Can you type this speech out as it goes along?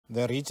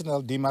The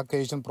regional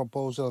demarcation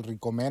proposal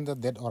recommended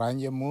that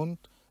Oranjemund,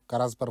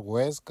 Kharas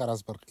West,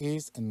 Kharas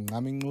East, and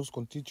Oranjemund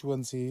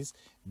constituencies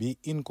be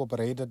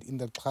incorporated in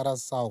the Kharas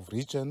South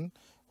region,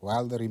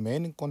 while the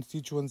remaining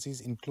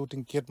constituencies,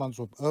 including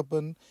Keetmanshoop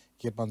Urban,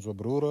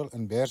 Keetmanshoop Rural,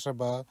 and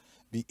Beersheba,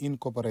 be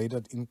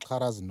incorporated in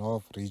Kharas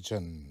North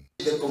region.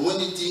 The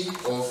community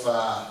of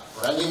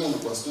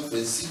Oranjemund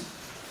Constituency,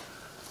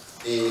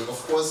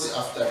 of course,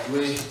 after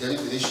doing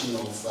deliberation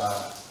of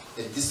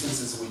the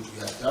distances which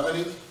we are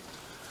traveling,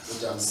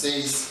 which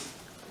says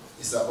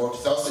it's about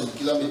 1,000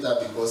 kilometers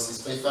because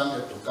it's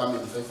 500 to come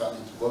and 500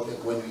 to go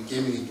back when we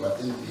came in to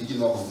attend the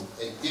regional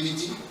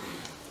activity,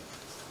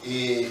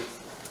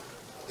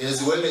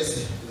 as well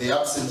as the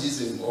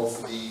absenteeism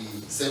of the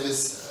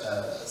service,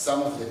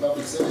 some of the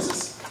public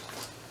services.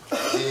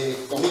 The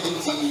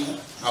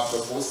community are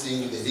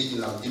proposing the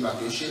regional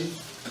demarcation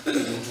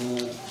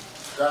into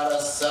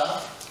Kharas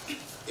South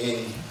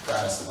and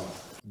Kharas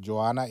North.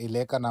 Joanna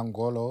Ileka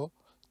Nangolo,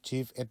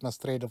 Chief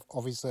Administrative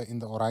Officer in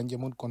the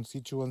Oranjemund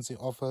Constituency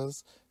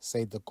Office,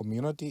 said the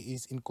community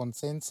is in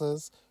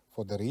consensus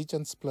for the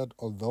region split,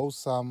 although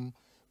some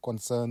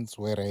concerns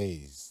were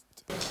raised.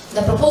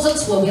 The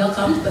proposals were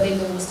welcomed, but then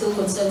there were still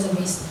concerns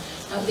raised.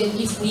 Then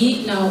if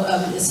we now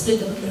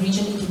split the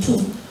region into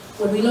two,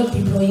 will we not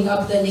be blowing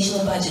up the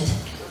national budget?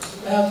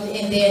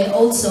 And then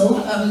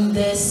also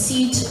the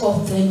seat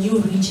of the new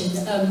region.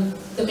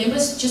 The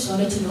members just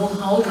wanted to know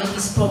how that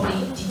is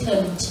probably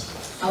determined.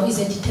 How is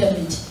it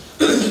determined?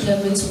 Who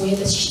determines where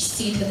the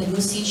seat and the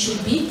new seat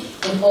should be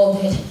and all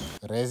that.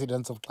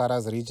 Residents of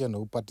Kharas Region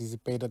who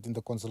participated in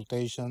the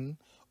consultation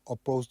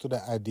opposed to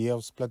the idea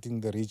of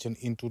splitting the region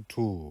into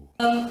two.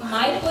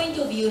 My point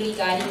of view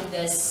regarding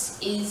this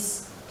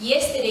is,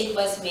 yesterday it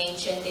was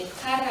mentioned that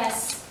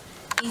Kharas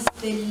is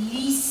the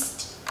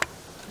least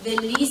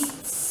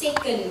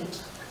second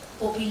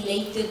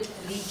populated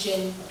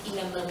region in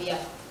Namibia.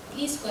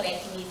 Please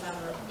correct me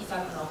if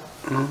I'm wrong.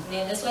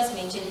 This was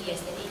mentioned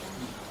yesterday.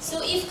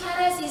 So if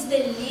Kharas is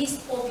the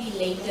least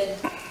populated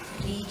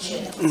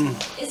region,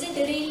 does it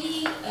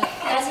really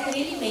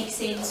make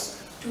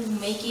sense to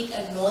make it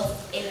a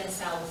north and a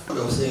south? I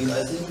was saying,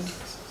 I think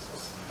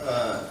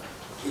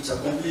it's a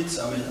complete,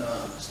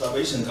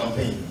 starvation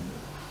campaign.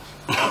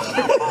 I'm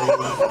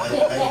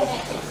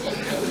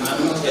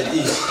not at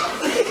ease.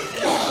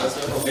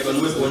 From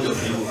economic point of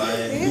view,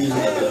 I feel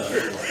that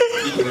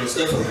it will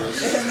stay for us.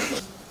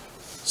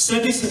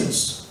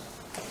 Citizens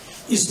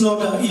is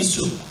not an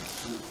issue.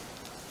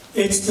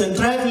 It's the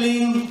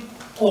traveling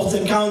of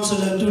the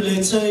councillor to,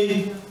 let's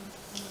say,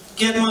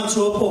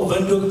 Keetmanshoop or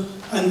Windhoek,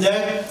 and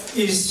that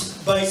is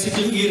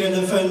basically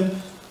irrelevant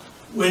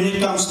when it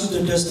comes to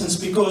the distance,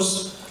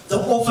 because the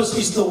office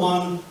is the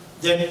one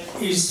that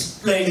is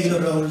playing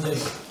the role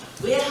there.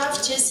 We have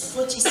just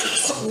 46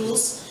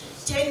 schools,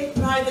 10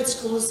 private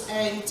schools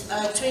and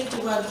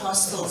 21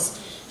 hostels.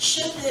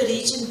 Should the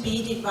region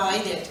be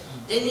divided,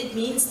 then it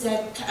means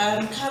that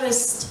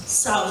Kharas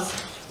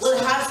South will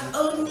have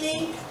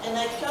only, and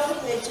I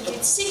calculated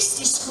it,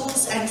 60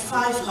 schools and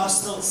 5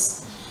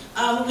 hostels,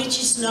 which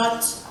is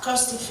not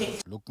cost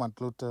effective. Lukman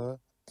Klute,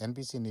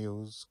 NBC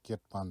News,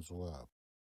 Keetmanshoop.